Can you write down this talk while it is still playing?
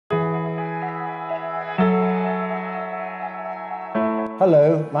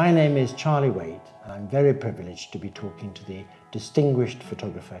Hello, my name is Charlie Waite, and I'm very privileged to be talking to the distinguished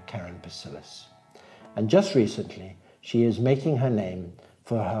photographer Keron Psillas. And just recently, she is making her name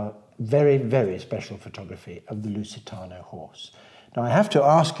for her very, very special photography of the Lusitano horse. Now, I have to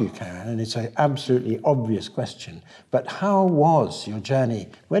ask you, Keron, and it's an absolutely obvious question, but how was your journey?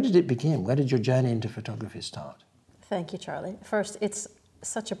 Where did it begin? Where did your journey into photography start? Thank you, Charlie. First, it's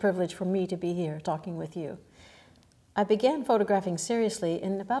such a privilege for me to be here talking with you. I began photographing seriously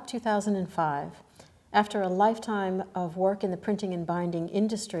in about 2005, after a lifetime of work in the printing and binding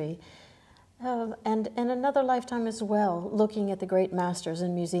industry, and another lifetime as well, looking at the great masters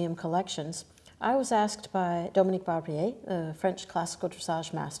and museum collections. I was asked by Dominique Barbier, a French classical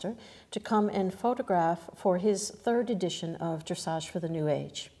dressage master, to come and photograph for his third edition of Dressage for the New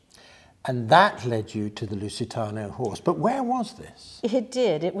Age. And that led you to the Lusitano horse. But where was this? It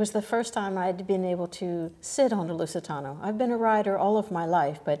did. It was the first time I'd been able to sit on a Lusitano. I've been a rider all of my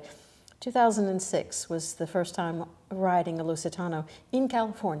life, but 2006 was the first time riding a Lusitano in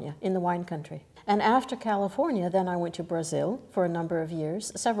California, in the wine country. And after California, then I went to Brazil for a number of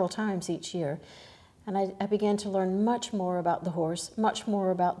years, several times each year. And I began to learn much more about the horse, much more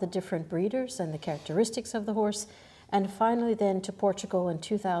about the different breeders and the characteristics of the horse. And finally then to Portugal in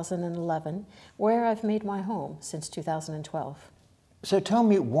 2011, where I've made my home since 2012. So tell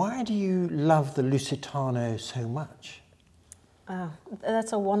me, why do you love the Lusitano so much?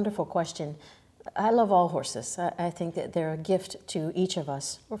 That's a wonderful question. I love all horses. I think that they're a gift to each of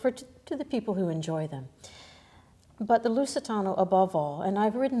us, or to the people who enjoy them. But the Lusitano above all, and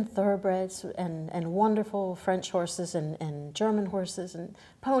I've ridden thoroughbreds and wonderful French horses and German horses and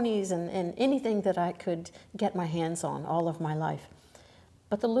ponies and anything that I could get my hands on all of my life.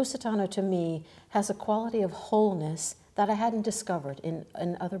 But the Lusitano to me has a quality of wholeness that I hadn't discovered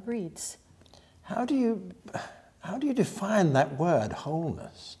in other breeds. How do you define that word,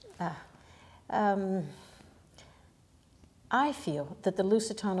 wholeness? I feel that the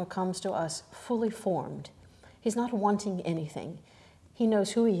Lusitano comes to us fully formed. He's not wanting anything. He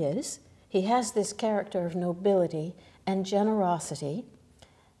knows who he is. He has this character of nobility and generosity,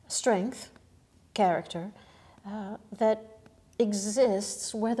 strength, character, that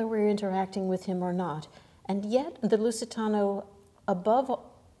exists whether we're interacting with him or not. And yet the Lusitano, above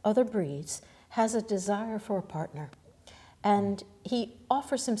other breeds, has a desire for a partner. And he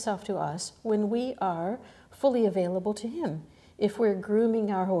offers himself to us when we are fully available to him. If we're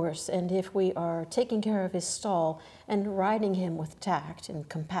grooming our horse and if we are taking care of his stall and riding him with tact and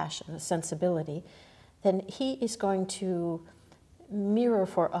compassion and sensibility, then he is going to mirror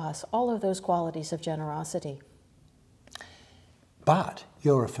for us all of those qualities of generosity. But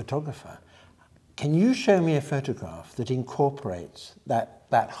you're a photographer. Can you show me a photograph that incorporates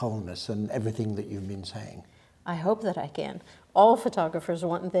that wholeness and everything that you've been saying? I hope that I can. All photographers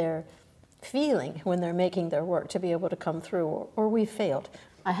want their feeling when they're making their work to be able to come through, or we failed.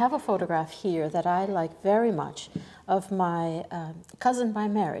 I have a photograph here that I like very much of my cousin by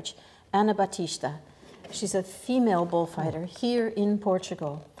marriage, Ana Batista. She's a female bullfighter here in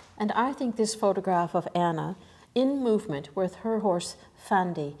Portugal. And I think this photograph of Ana in movement with her horse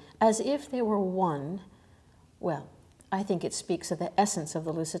Fandi, as if they were one, well, I think it speaks of the essence of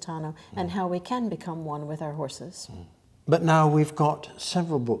the Lusitano and how we can become one with our horses. But now we've got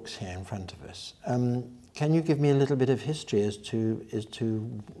several books here in front of us. Can you give me a little bit of history as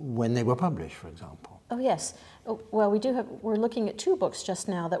to when they were published, for example? Oh, yes. Well, we're looking at two books just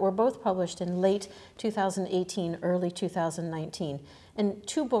now that were both published in late 2018, early 2019. And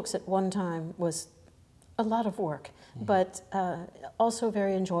two books at one time was a lot of work, but also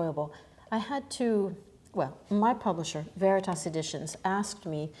very enjoyable. I had to, well, my publisher, Veritas Editions, asked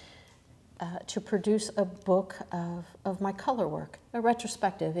me to produce a book of my color work, a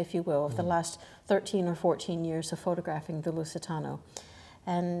retrospective, if you will, of the last 13 or 14 years of photographing the Lusitano.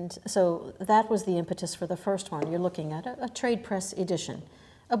 And so that was the impetus for the first one. You're looking at a trade press edition,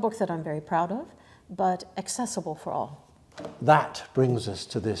 a book that I'm very proud of, but accessible for all. That brings us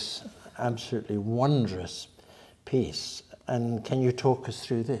to this absolutely wondrous piece. And can you talk us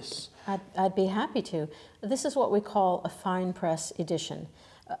through this? I'd be happy to. This is what we call a fine press edition.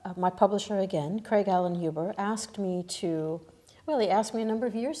 My publisher again, Craig Allen Huber, asked me to, well, he asked me a number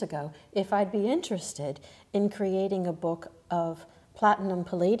of years ago if I'd be interested in creating a book of platinum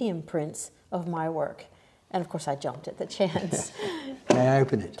palladium prints of my work. And of course I jumped at the chance. May I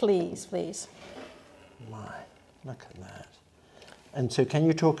open it? Please, please. My, look at that. And so can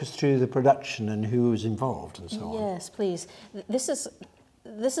you talk us through the production and who was involved and so on? Yes, please. This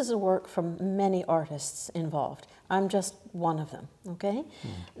is a work from many artists involved. I'm just one of them, okay?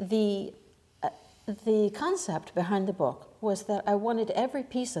 The concept behind the book was that I wanted every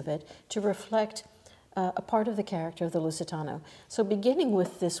piece of it to reflect a part of the character of the Lusitano. So beginning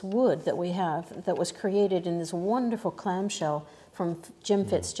with this wood that we have that was created in this wonderful clamshell from Jim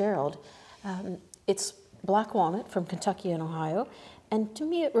Fitzgerald, it's black walnut from Kentucky and Ohio, and to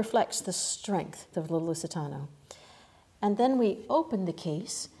me it reflects the strength of the Lusitano. And then we open the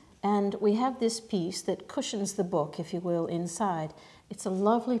case, and we have this piece that cushions the book, if you will, inside. It's a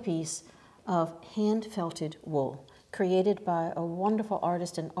lovely piece of hand-felted wool, created by a wonderful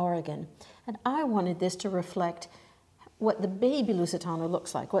artist in Oregon. And I wanted this to reflect what the baby Lusitano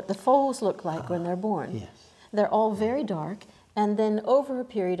looks like, what the foals look like when they're born. Yes. They're all very dark, and then over a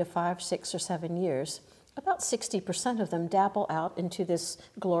period of 5, 6, or 7 years, about 60% of them dapple out into this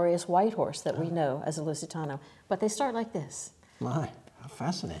glorious white horse that we know as a Lusitano. But they start like this. My, how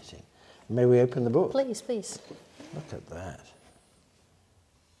fascinating. May we open the book? Please, please. Look at that.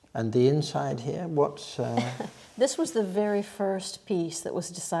 And the inside here, what's... This was the very first piece that was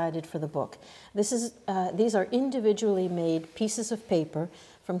decided for the book. These are individually made pieces of paper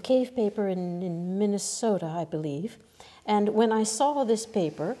from cave paper in Minnesota, I believe. And when I saw this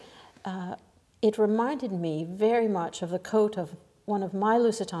paper, it reminded me very much of the coat of one of my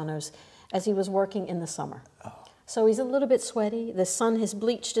Lusitanos as he was working in the summer. Oh. So he's a little bit sweaty. The sun has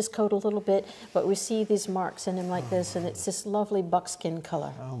bleached his coat a little bit, but we see these marks in him like this, and it's this lovely buckskin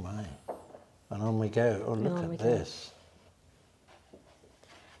color. Oh my. And on we go. Oh, look at this.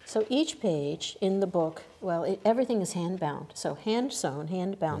 So each page in the book, well, everything is hand-bound. So hand-sewn,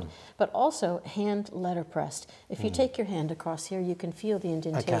 hand-bound, but also hand letterpressed. If you take your hand across here, you can feel the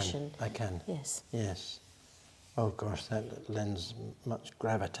indentation. I can. Yes. Yes. Oh gosh, that lends much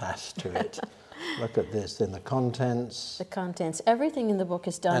gravitas to it. Look at this, then the contents. The contents. Everything in the book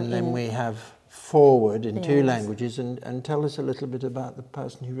is done And then we have forward in 2 languages. And tell us a little bit about the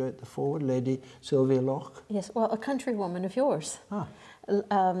person who wrote the forward, Lady Sylvia Locke. Yes, well, a countrywoman of yours. Ah.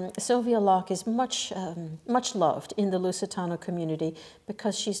 Sylvia Locke is much loved in the Lusitano community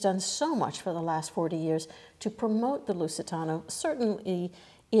because she's done so much for the last 40 years to promote the Lusitano, certainly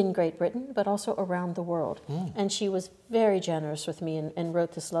in Great Britain, but also around the world. And she was very generous with me and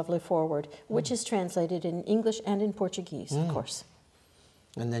wrote this lovely foreword, which is translated in English and in Portuguese, of course.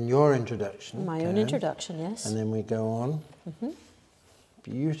 And then your introduction. My own introduction, yes. And then we go on.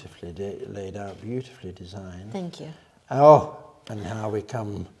 Beautifully laid out, beautifully designed. Thank you. Oh, and how we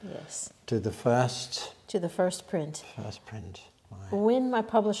come to the first... To the first print. First print. When my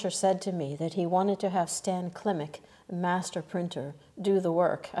publisher said to me that he wanted to have Stan Klimek, master printer, do the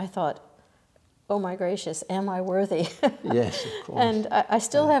work, I thought, oh my gracious, am I worthy? Yes, of course. And I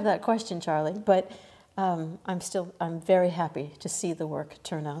still have that question, Charlie, but I'm very happy to see the work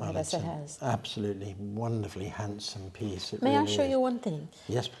turn out as it has. Absolutely wonderfully handsome piece. May I show you one thing?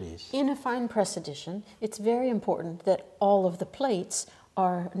 Yes, please. In a fine press edition, it's very important that all of the plates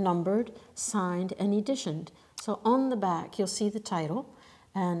are numbered, signed, and editioned. So on the back, you'll see the title,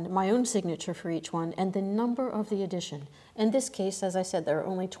 and my own signature for each one, and the number of the edition. In this case, as I said, there are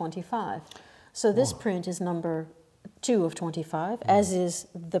only 25. So this print is number 2 of 25, as is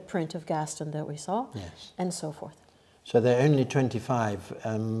the print of Gaston that we saw, and so forth. So there are only 25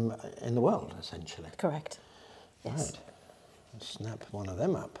 in the world, essentially. Correct. Yes. Right. I'll snap one of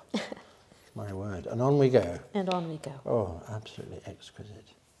them up. My word. And on we go. And on we go. Oh, absolutely exquisite.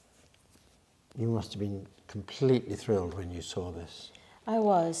 You must have been completely thrilled when you saw this. I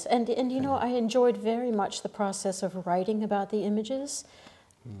was. And you know, I enjoyed very much the process of writing about the images.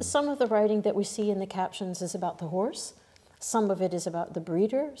 Some of the writing that we see in the captions is about the horse. Some of it is about the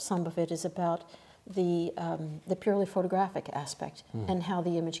breeder. Some of it is about the purely photographic aspect and how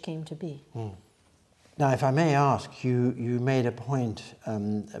the image came to be. Now, if I may ask, you made a point,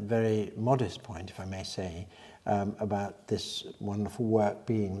 a very modest point, if I may say, about this wonderful work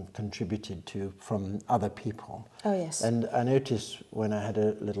being contributed to from other people. Oh, yes. And I noticed when I had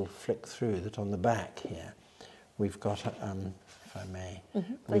a little flick through that on the back here, we've got, if I may,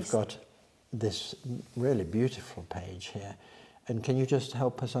 we've got this really beautiful page here. And can you just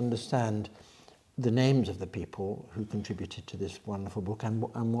help us understand the names of the people who contributed to this wonderful book and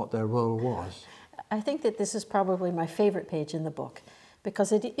what their role was? I think that this is probably my favorite page in the book,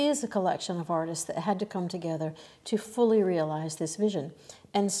 because it is a collection of artists that had to come together to fully realize this vision.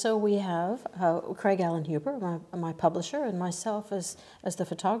 And so we have Craig Allen Huber, my publisher, and myself as the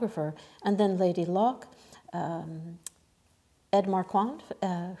photographer, and then Lady Locke, Ed Marquand,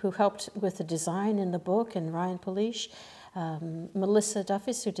 who helped with the design in the book, and Ryan Polish, Melissa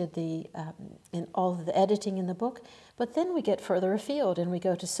Duffys, who did in all of the editing in the book. But then we get further afield and we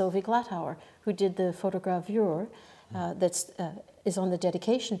go to Sylvie Glattauer, who did the photogravure that's is on the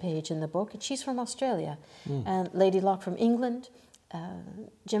dedication page in the book, and she's from Australia. And Lady Locke from England,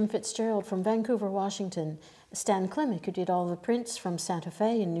 Jim Fitzgerald from Vancouver, Washington, Stan Klimek, who did all the prints from Santa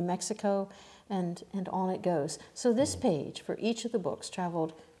Fe in New Mexico, and on it goes. So this page for each of the books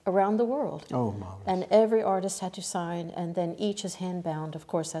traveled around the world. Oh, marvelous. And every artist had to sign, and then each is hand-bound, of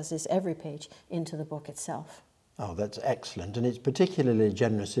course, as is every page, into the book itself. Oh, that's excellent. And it's particularly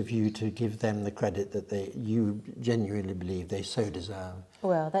generous of you to give them the credit that you genuinely believe they so deserve.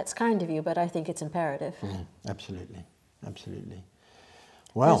 Well, that's kind of you, but I think it's imperative. Absolutely, absolutely.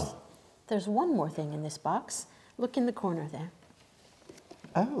 Well, there's one more thing in this box. Look in the corner there.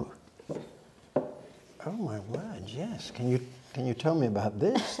 Oh my word! Yes. Can you tell me about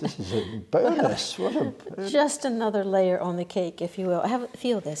this? This is a bonus. What a just another layer on the cake, if you will.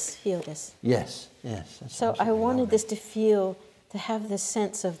 Feel this. Yes. So I wanted this to have this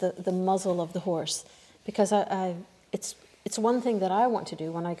sense of the muzzle of the horse, because it's one thing that I want to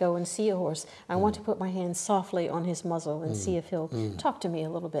do when I go and see a horse. I want to put my hand softly on his muzzle and see if he'll talk to me a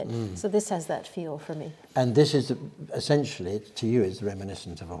little bit. So this has that feel for me. And this is essentially, to you, is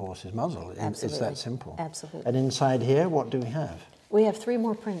reminiscent of a horse's muzzle. Absolutely. It's that simple. Absolutely. And inside here, what do we have? We have 3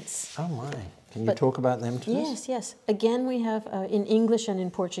 more prints. Oh my. Can you talk about them to us? Yes. Again, we have in English and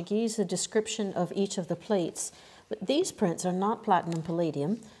in Portuguese the description of each of the plates. But these prints are not platinum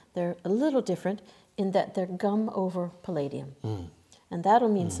palladium. They're a little different in that they're gum over palladium. And that'll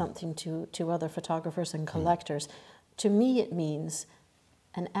mean something to other photographers and collectors. To me, it means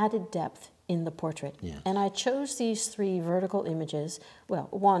an added depth in the portrait. Yeah. And I chose these 3 vertical images. Well,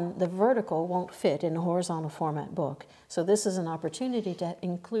 one, the vertical won't fit in a horizontal format book. So this is an opportunity to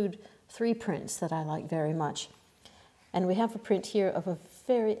include 3 prints that I like very much. And we have a print here of a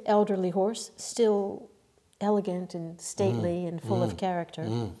very elderly horse, still elegant and stately and full of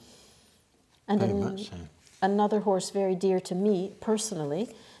character. And another horse very dear to me personally,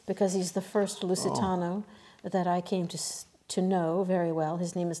 because he's the first Lusitano that I came to know very well.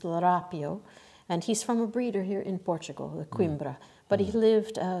 His name is Larapio, and he's from a breeder here in Portugal, the Coimbra. But he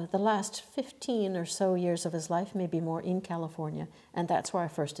lived the last 15 or so years of his life, maybe more, in California, and that's where I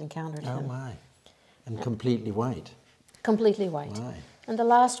first encountered him. Oh my. And completely white. Completely white. My. And the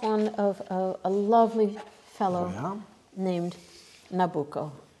last one of a lovely fellow named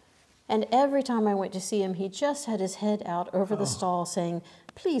Nabucco. And every time I went to see him, he just had his head out over the stall saying,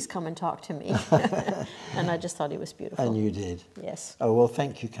 "Please come and talk to me." And I just thought he was beautiful. And you did? Yes. Oh, well,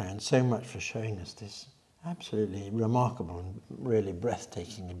 thank you, Keron, so much for showing us this absolutely remarkable and really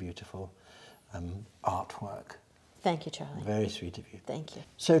breathtakingly beautiful artwork. Thank you, Charlie. Very sweet of you. Thank you.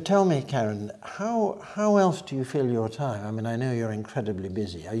 So tell me, Keron, how else do you fill your time? I mean, I know you're incredibly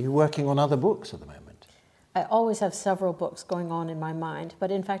busy. Are you working on other books at the moment? I always have several books going on in my mind, but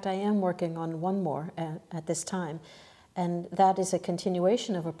in fact I am working on one more at this time, and that is a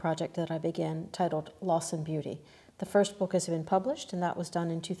continuation of a project that I began titled Loss and Beauty. The first book has been published, and that was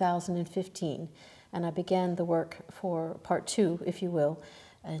done in 2015, and I began the work for part 2, if you will,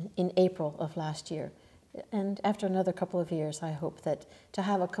 in April of last year. And after another couple of years, I hope that to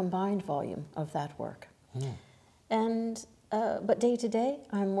have a combined volume of that work. But day to day,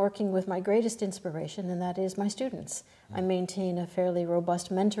 I'm working with my greatest inspiration, and that is my students. I maintain a fairly robust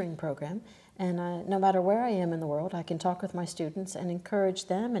mentoring program, and no matter where I am in the world, I can talk with my students and encourage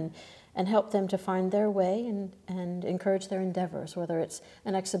them and help them to find their way and encourage their endeavors, whether it's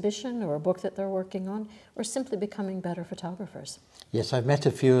an exhibition or a book that they're working on, or simply becoming better photographers. Yes, I've met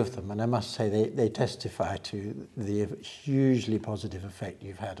a few of them, and I must say they testify to the hugely positive effect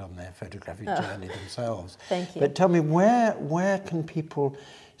you've had on their photographic journey themselves. Thank you. But tell me, where can people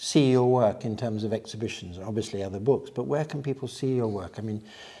see your work in terms of exhibitions? Obviously other books, but where can people see your work? I mean,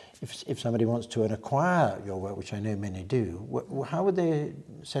 if somebody wants to acquire your work, which I know many do, how would they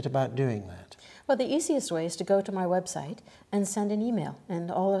set about doing that? Well, the easiest way is to go to my website and send an email,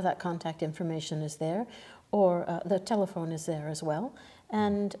 and all of that contact information is there, or the telephone is there as well.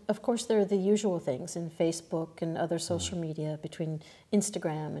 And of course there are the usual things in Facebook and other social media, between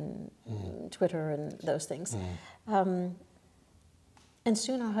Instagram and Twitter and those things. And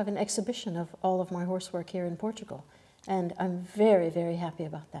soon I'll have an exhibition of all of my horsework here in Portugal. And I'm very, very happy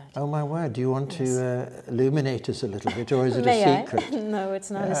about that. Oh my word, do you want to illuminate us a little bit, or is it May a secret? No,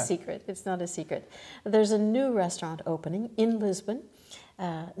 it's not a secret. It's not a secret. There's a new restaurant opening in Lisbon,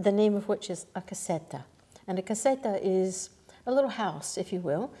 the name of which is a caseta. And a caseta is a little house, if you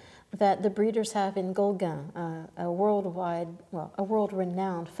will, that the breeders have in Gulgin, a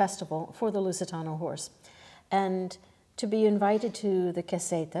world-renowned festival for the Lusitano horse. And to be invited to the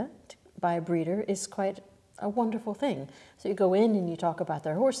caseta by a breeder is quite a wonderful thing. So you go in and you talk about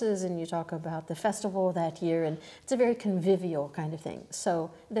their horses and you talk about the festival that year, and it's a very convivial kind of thing.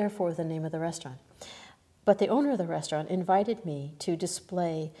 So therefore the name of the restaurant. But the owner of the restaurant invited me to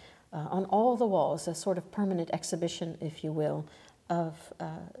display on all the walls a sort of permanent exhibition, if you will, of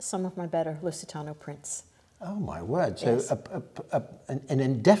some of my better Lusitano prints. Oh my word! So Yes. an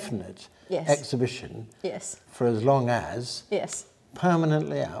indefinite Yes. exhibition Yes. for as long as Yes.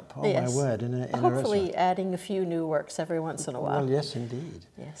 permanently up. Oh Yes. my word! In a Hopefully restaurant. adding a few new works every once in a while. Well, yes, indeed.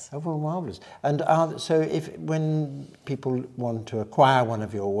 Yes. Oh, well, marvelous. And so, when people want to acquire one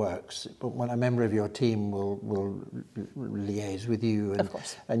of your works, a member of your team will liaise with you, and, Of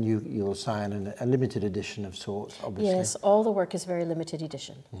course. and you'll sign a limited edition of sorts, obviously. Yes, all the work is very limited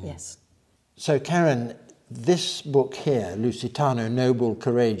edition. Yes. So, Keron, this book here, Lusitano, Noble,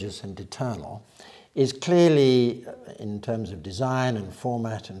 Courageous and Eternal, is clearly, in terms of design and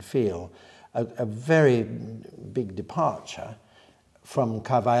format and feel, a very big departure from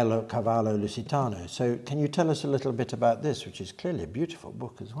Cavallo Lusitano. So can you tell us a little bit about this, which is clearly a beautiful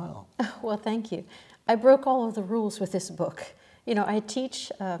book as well? Well, thank you. I broke all of the rules with this book. You know, I teach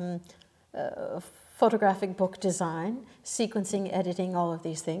photographic book design, sequencing, editing, all of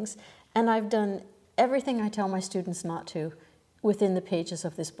these things, and I've done everything I tell my students not to within the pages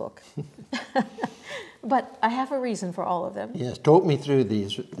of this book. But I have a reason for all of them. Yes, talk me through the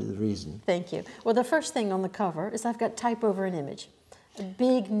reason. Thank you. Well, the first thing on the cover is I've got type over an image. A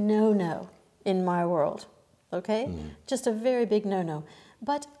big no-no in my world, okay? Just a very big no-no.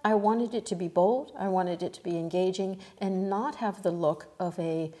 But I wanted it to be bold, I wanted it to be engaging, and not have the look of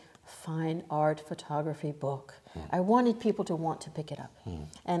a fine art photography book. I wanted people to want to pick it up.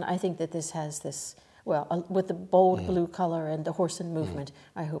 And I think that this has this, well, with the bold blue color and the horse and movement,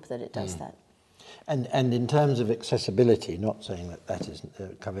 I hope that it does that. And in terms of accessibility, not saying that is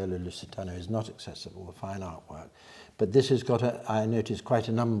Cavallo Lusitano is not accessible, the fine artwork, but this has got I noticed quite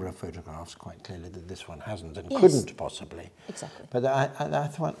a number of photographs quite clearly that this one hasn't and couldn't possibly. Exactly. But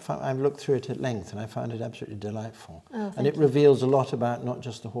I've looked through it at length and I found it absolutely delightful. Oh, and it reveals a lot about not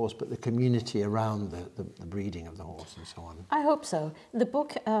just the horse, but the community around the breeding of the horse and so on. I hope so. The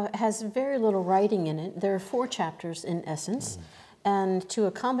book has very little writing in it. There are 4 chapters in essence. And to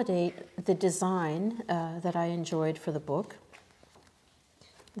accommodate the design that I enjoyed for the book,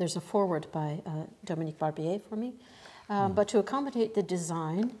 there's a foreword by Dominique Barbier for me. But to accommodate the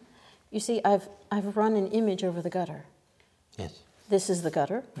design, you see, I've run an image over the gutter. Yes. This is the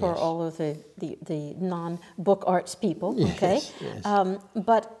gutter for all of the non-book arts people, okay? Yes, yes.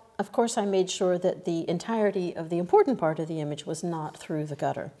 But of course I made sure that the entirety of the important part of the image was not through the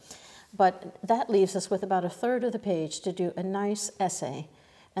gutter. But that leaves us with about 1/3 of the page to do a nice essay,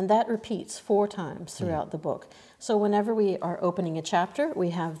 and that repeats 4 times throughout the book. So whenever we are opening a chapter, we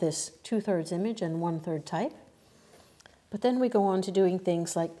have this 2/3 image and 1/3 type. But then we go on to doing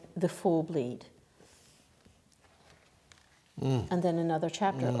things like the full bleed. And then another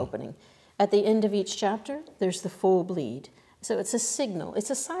chapter opening. At the end of each chapter, there's the full bleed. So it's a signal,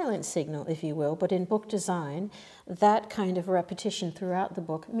 it's a silent signal, if you will, but in book design, that kind of repetition throughout the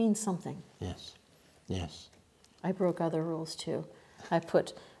book means something. Yes, yes. I broke other rules too. I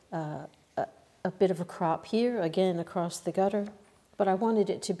put a bit of a crop here, again across the gutter, but I wanted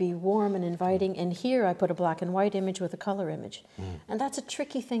it to be warm and inviting, and here I put a black and white image with a color image. And that's a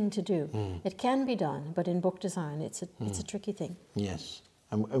tricky thing to do. It can be done, but in book design, it's a tricky thing. Yes.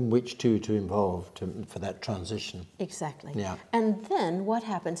 And which to involve for that transition. Exactly. Yeah. And then what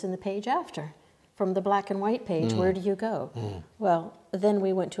happens in the page after? From the black and white page, where do you go? Well, then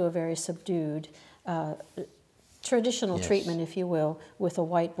we went to a very subdued, traditional treatment, if you will, with a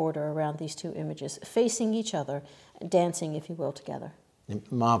white border around these 2 images, facing each other, dancing, if you will, together.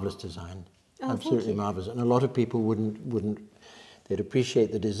 Marvelous design. Oh, Absolutely marvelous. And a lot of people wouldn't they'd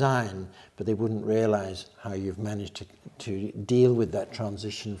appreciate the design, but they wouldn't realize how you've managed to deal with that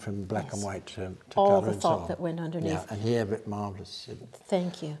transition from black and white to all color the and so on. thought that went underneath. Yeah, and here, but marvelous.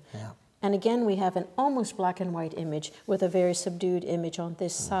 Thank you. Yeah. And again, we have an almost black and white image with a very subdued image on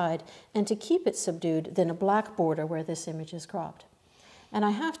this side. And to keep it subdued, then a black border where this image is cropped. And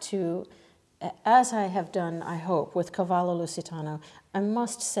I have to, as I have done, I hope, with Cavallo Lusitano, I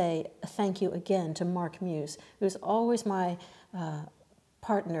must say thank you again to Mark Muse, who's always my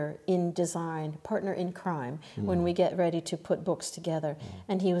partner in design, partner in crime, when we get ready to put books together.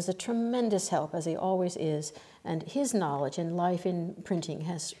 And he was a tremendous help, as he always is, and his knowledge and life in printing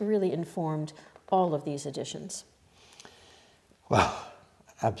has really informed all of these editions. Well,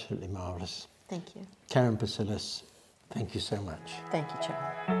 absolutely marvelous. Thank you. Keron Psillas, thank you so much. Thank you,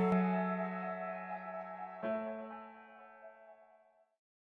 Charlie.